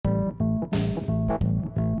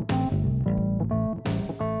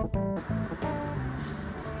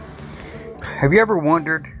Have you ever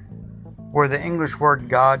wondered where the English word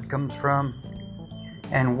God comes from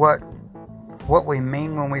and what we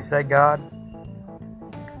mean when we say God?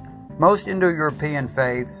 Most Indo-European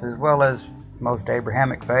faiths, as well as most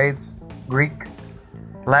Abrahamic faiths, Greek,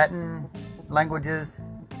 Latin languages,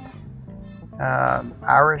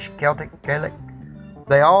 Irish, Celtic, Gaelic,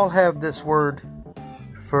 they all have this word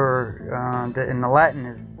for, in the Latin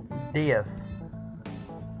is Deus,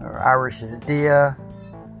 or Irish is Dia,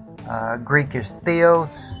 Greek is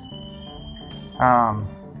Theos,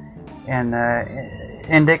 in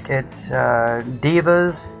Indic it's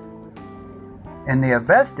Devas, and the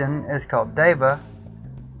Avestan is called Deva.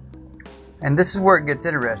 And this is where it gets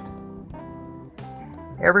interesting.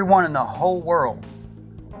 Everyone in the whole world,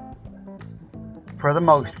 for the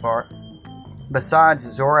most part, besides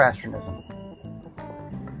Zoroastrianism,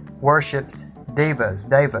 worships Devas,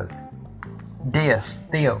 Deus,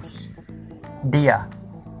 Theos, Dia.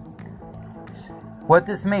 What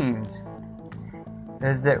this means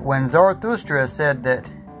is that when Zarathustra said that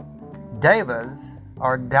Devas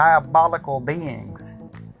are diabolical beings,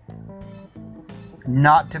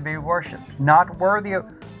 not to be worshipped, not worthy of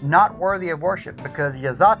worship, because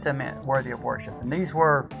Yazata meant worthy of worship, and these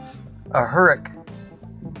were Ahuric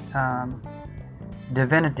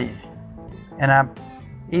divinities. And I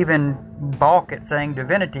even balk at saying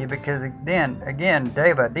divinity because then again,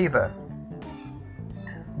 Deva,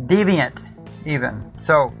 deviant even.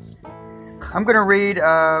 So I'm going to read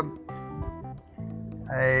a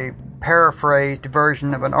paraphrased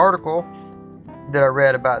version of an article that I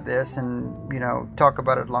read about this, and talk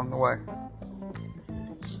about it along the way.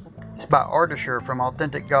 It's by Ardashir from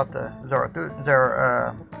Authentic Gatha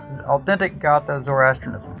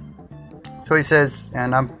Zoroastrianism. So he says,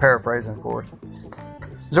 and I'm paraphrasing, of course,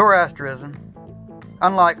 Zoroastrianism,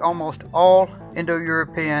 unlike almost all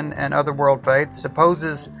Indo-European and other world faiths,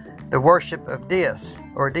 supposes the worship of deists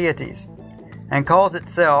or deities, and calls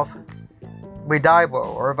itself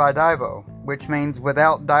Vidaivo or Vidaivo, which means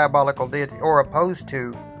without diabolical deity or opposed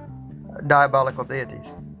to diabolical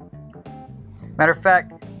deities. Matter of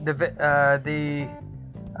fact, the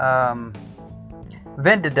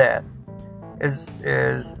Vendidad is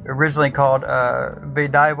originally called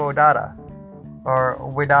Vidaivodata or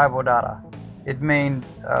Vidaivodata. It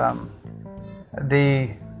means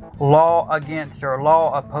the law against or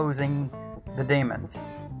law opposing the demons.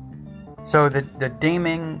 So the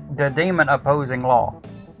demon opposing law.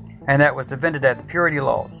 And that was the Vendidad, the purity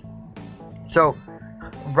laws. So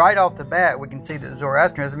right off the bat, we can see that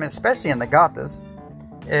Zoroastrianism, especially in the Gathas,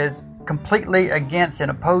 is completely against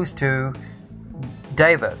and opposed to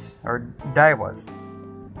Devas or Devas.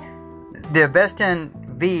 The Avestan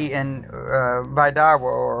V in Vidaivo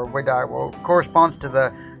or Vidaivo corresponds to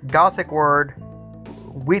the Gothic word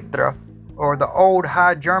Vitra, or the old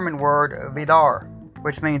High German word Vidar,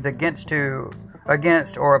 which means against or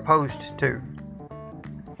opposed to.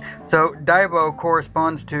 So Daivo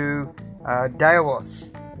corresponds to Daivos,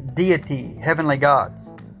 deity, heavenly gods.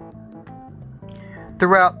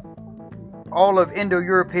 Throughout all of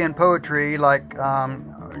Indo-European poetry, like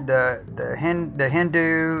the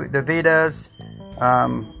Hindu, the Vedas,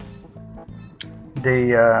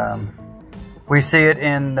 we see it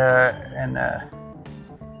in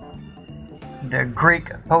the Greek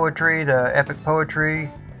poetry, the epic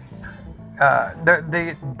poetry.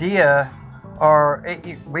 The Dia, or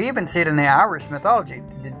we even see it in the Irish mythology.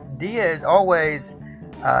 The Dia is always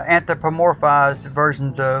anthropomorphized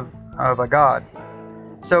versions of a god.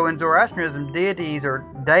 So in Zoroastrianism, deities or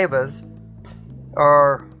devas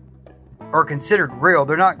are considered real.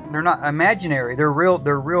 They're not imaginary. They're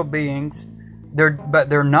real beings. But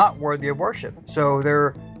they're not worthy of worship. So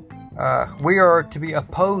we are to be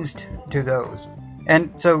opposed to those.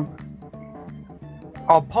 And so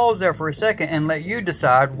I'll pause there for a second and let you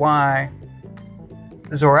decide why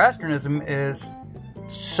Zoroastrianism is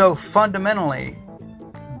so fundamentally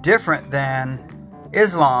different than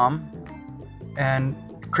Islam and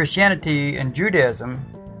Christianity and Judaism.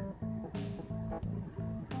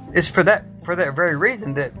 It's for that very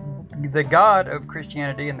reason that the God of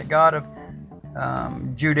Christianity and the God of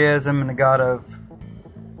Judaism and the God of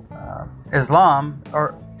Islam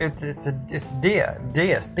it's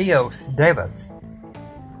Deus, Theos, Devas.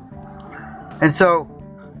 And so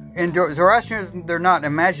in Zoroastrianism, they're not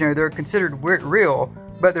imaginary, they're considered real,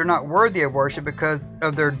 but they're not worthy of worship because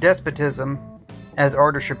of their despotism, as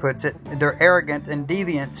Ardashir puts it, their arrogance and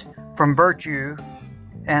deviance from virtue,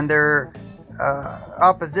 and their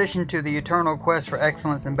opposition to the eternal quest for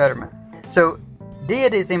excellence and betterment. So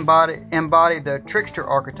deities embody the trickster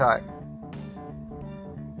archetype,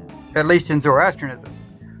 at least in Zoroastrianism.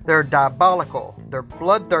 they're diabolical, they're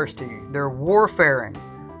bloodthirsty, they're warfaring,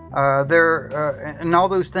 and all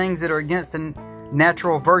those things that are against the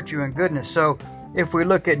natural virtue and goodness. So if we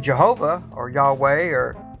look at Jehovah or Yahweh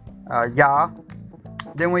or Yah,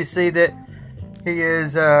 then we see that he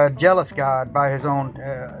is a jealous God by his own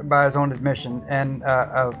admission, and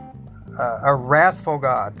a wrathful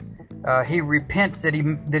God. He repents that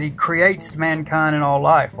he creates mankind and all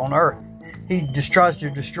life on earth. He just tries to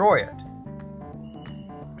destroy it.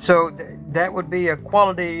 So that would be a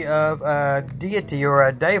quality of a deity or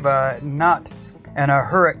a deva, not an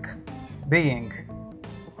ahuric being.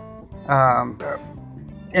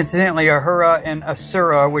 Incidentally, Ahura and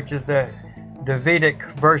Asura, which is the Vedic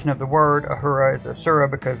version of the word Ahura, is Asura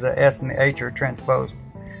because the S and the H are transposed.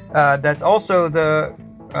 That's also the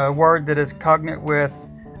word that is cognate with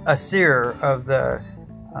Asir of the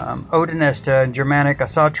Odinist Germanic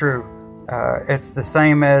Asatru. It's the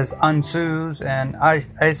same as Ansuz and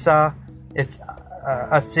Asa. It's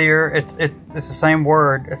Asir. It's the same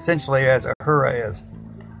word essentially as Ahura is.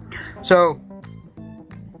 So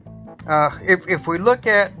if we look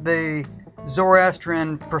at the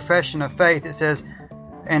Zoroastrian profession of faith, it says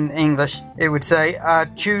in English, it would say, I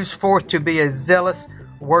choose forth to be a zealous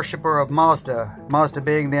worshipper of Mazda, Mazda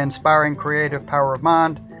being the inspiring creative power of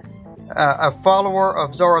mind, a follower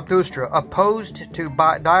of Zarathustra, opposed to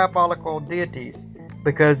diabolical deities,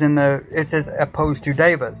 because it says opposed to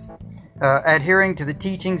devas, adhering to the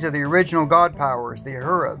teachings of the original god powers, the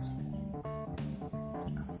Ahuras.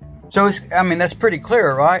 So, that's pretty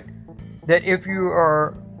clear, right? That if you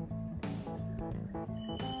are,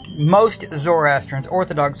 most Zoroastrians,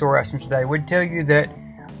 Orthodox Zoroastrians today, would tell you that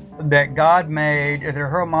God made, that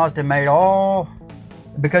Ahura Mazda made all,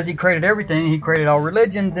 because he created everything, he created all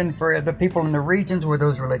religions, and for the people in the regions where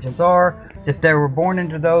those religions are, that they were born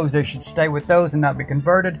into those, they should stay with those and not be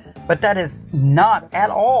converted. But that is not at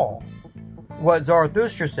all what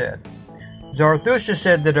Zarathustra said. Zarathustra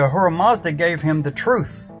said that Ahura Mazda gave him the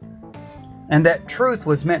truth, and that truth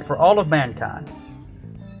was meant for all of mankind.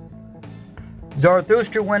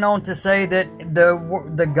 Zarathustra went on to say that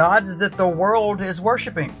the gods that the world is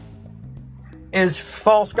worshiping is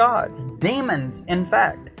false gods, demons, in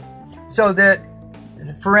fact. So that,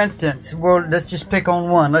 for instance, well, let's just pick on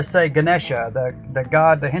one. Let's say Ganesha, the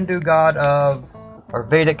god, the Hindu god or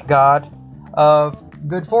Vedic god of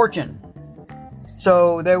good fortune.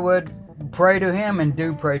 So they would pray to him and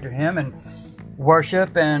do pray to him and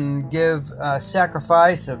worship and give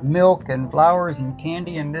sacrifice of milk and flowers and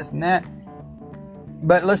candy and this and that.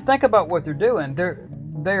 But let's think about what they're doing.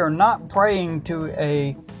 They are not praying to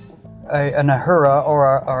an Ahura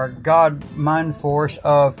or a god mind force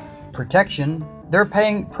of protection. They're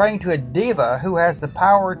praying to a deva who has the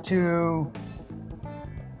power to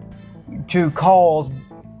cause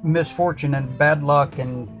misfortune and bad luck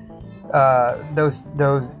and those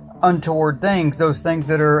untoward things, those things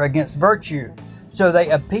that are against virtue. So they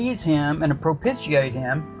appease him and propitiate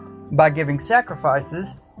him by giving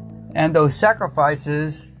sacrifices, and those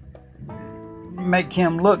sacrifices make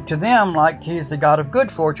him look to them like he's the god of good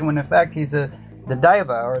fortune, when in fact he's the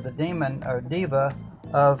deva or the demon or deva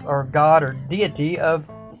of, or god or deity of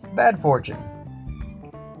bad fortune.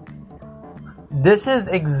 This is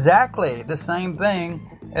exactly the same thing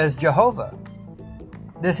as Jehovah.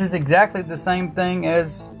 This is exactly the same thing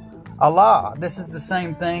as Allah. This is the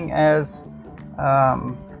same thing as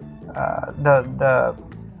the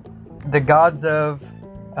gods of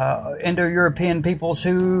Indo-European peoples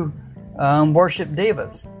who worship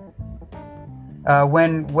devas.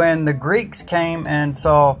 When the Greeks came and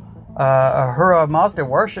saw Ahura Mazda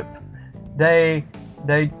worship, they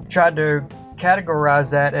tried to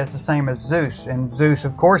categorize that as the same as Zeus. And Zeus,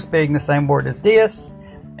 of course, being the same word as Deus,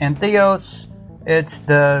 and Theos, it's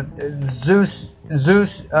the Zeus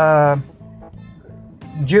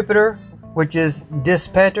Jupiter, which is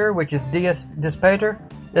Dispater, which is Deus Dispater.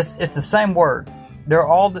 It's the same word. They're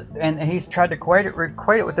all, and he's tried to equate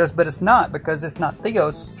it with this, but it's not, because it's not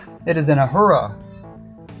Theos, it is an Ahura.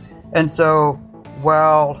 And so,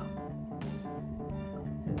 while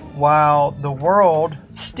the world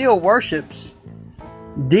still worships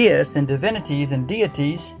deists and divinities and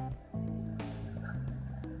deities,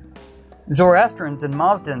 Zoroastrians and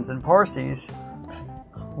Mazdans and Parsis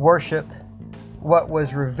worship what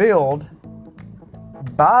was revealed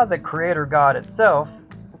by the Creator God itself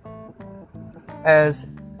as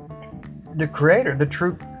the Creator, the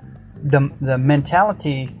true, the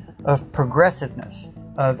mentality of progressiveness,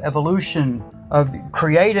 of evolution, of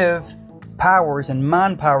creative powers and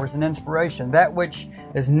mind powers and inspiration, that which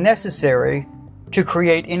is necessary to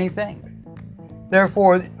create anything.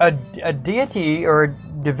 Therefore, a deity or a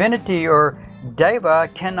divinity or Deva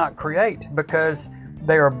cannot create because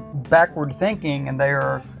they are backward thinking and they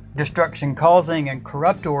are destruction causing and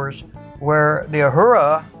corruptors, where the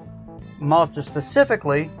Ahura Mazda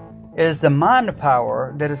specifically is the mind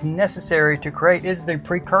power that is necessary to create, is the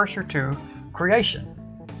precursor to creation.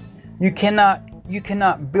 You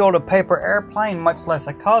cannot build a paper airplane, much less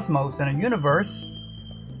a cosmos and a universe,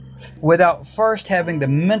 without first having the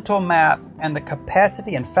mental map and the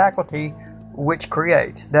capacity and faculty which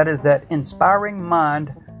creates. That is that inspiring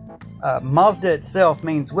mind. Mazda itself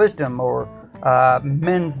means wisdom, or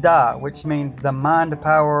men's da, which means the mind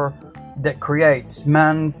power that creates.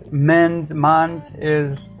 Men's mind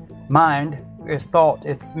is thought,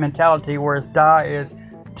 it's mentality, whereas da is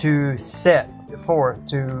to set forth,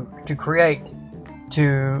 to create,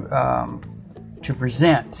 to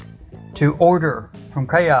present, to order from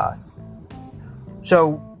chaos.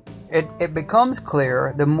 So it becomes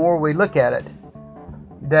clear the more we look at it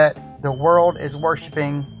that the world is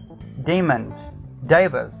worshiping demons,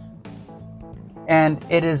 devas, and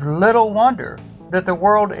it is little wonder that the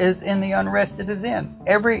world is in the unrest it is in.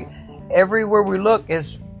 Everywhere we look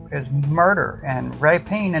is murder and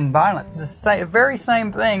rapine and violence. The very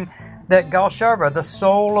same thing that Galsharva, the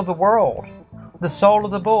soul of the world, the soul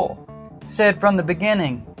of the bull, said from the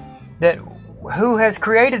beginning, that who has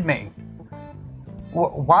created me?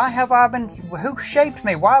 Who shaped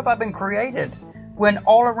me? Why have I been created? When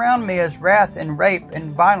all around me is wrath and rape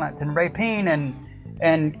and violence and rapine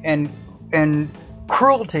and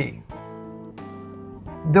cruelty.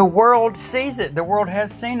 The world sees it. The world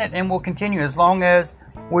has seen it and will continue as long as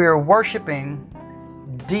we are worshiping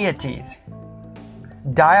deities,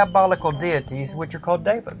 diabolical deities, which are called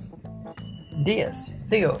devas.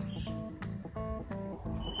 Theos.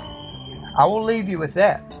 I will leave you with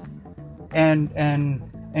that and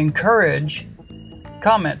encourage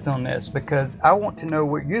comments on this, because I want to know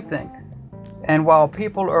what you think. And while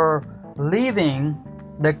people are leaving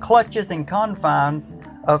the clutches and confines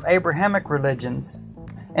of Abrahamic religions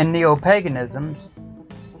and neo-paganisms,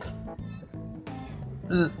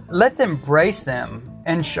 let's embrace them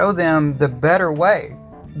and show them the better way,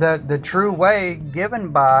 the true way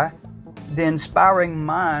given by the inspiring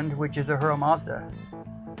mind, which is Ahura Mazda.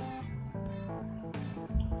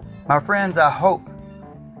 My friends, I hope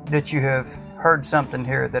that you have heard something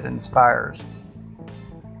here that inspires,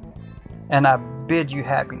 and I bid you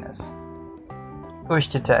happiness.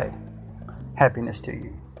 Ushtate, happiness to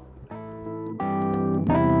you.